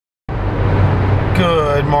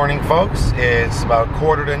Good morning, folks. It's about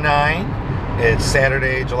 8:45. It's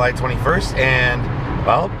Saturday, July 21st, and,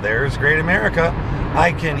 well, there's Great America.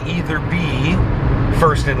 I can either be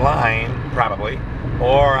first in line, probably,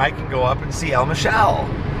 or I can go up and see El Michelle.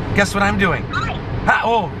 Guess what I'm doing? Hi. Ha,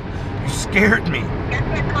 oh, you scared me.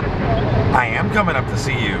 I am coming up to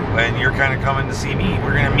see you, and you're kind of coming to see me.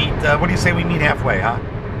 We're going to meet, what do you say we meet halfway, huh?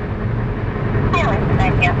 I like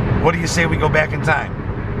that idea. What do you say we go back in time?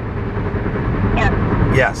 Yeah.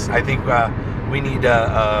 Yes, I think we need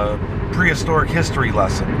a prehistoric history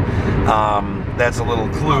lesson. That's a little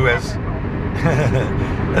clue as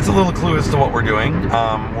that's a little clue as to what we're doing.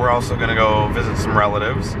 We're also going to go visit some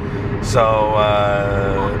relatives. So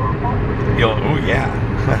you'll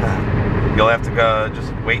have to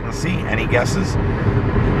just wait and see. Any guesses?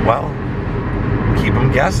 Well, keep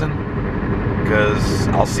them guessing, because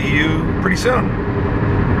I'll see you pretty soon.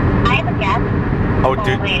 I have a guess. Oh, wait,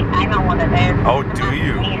 I know what it is. Oh, do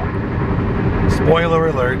you? Spoiler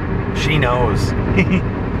alert, she knows.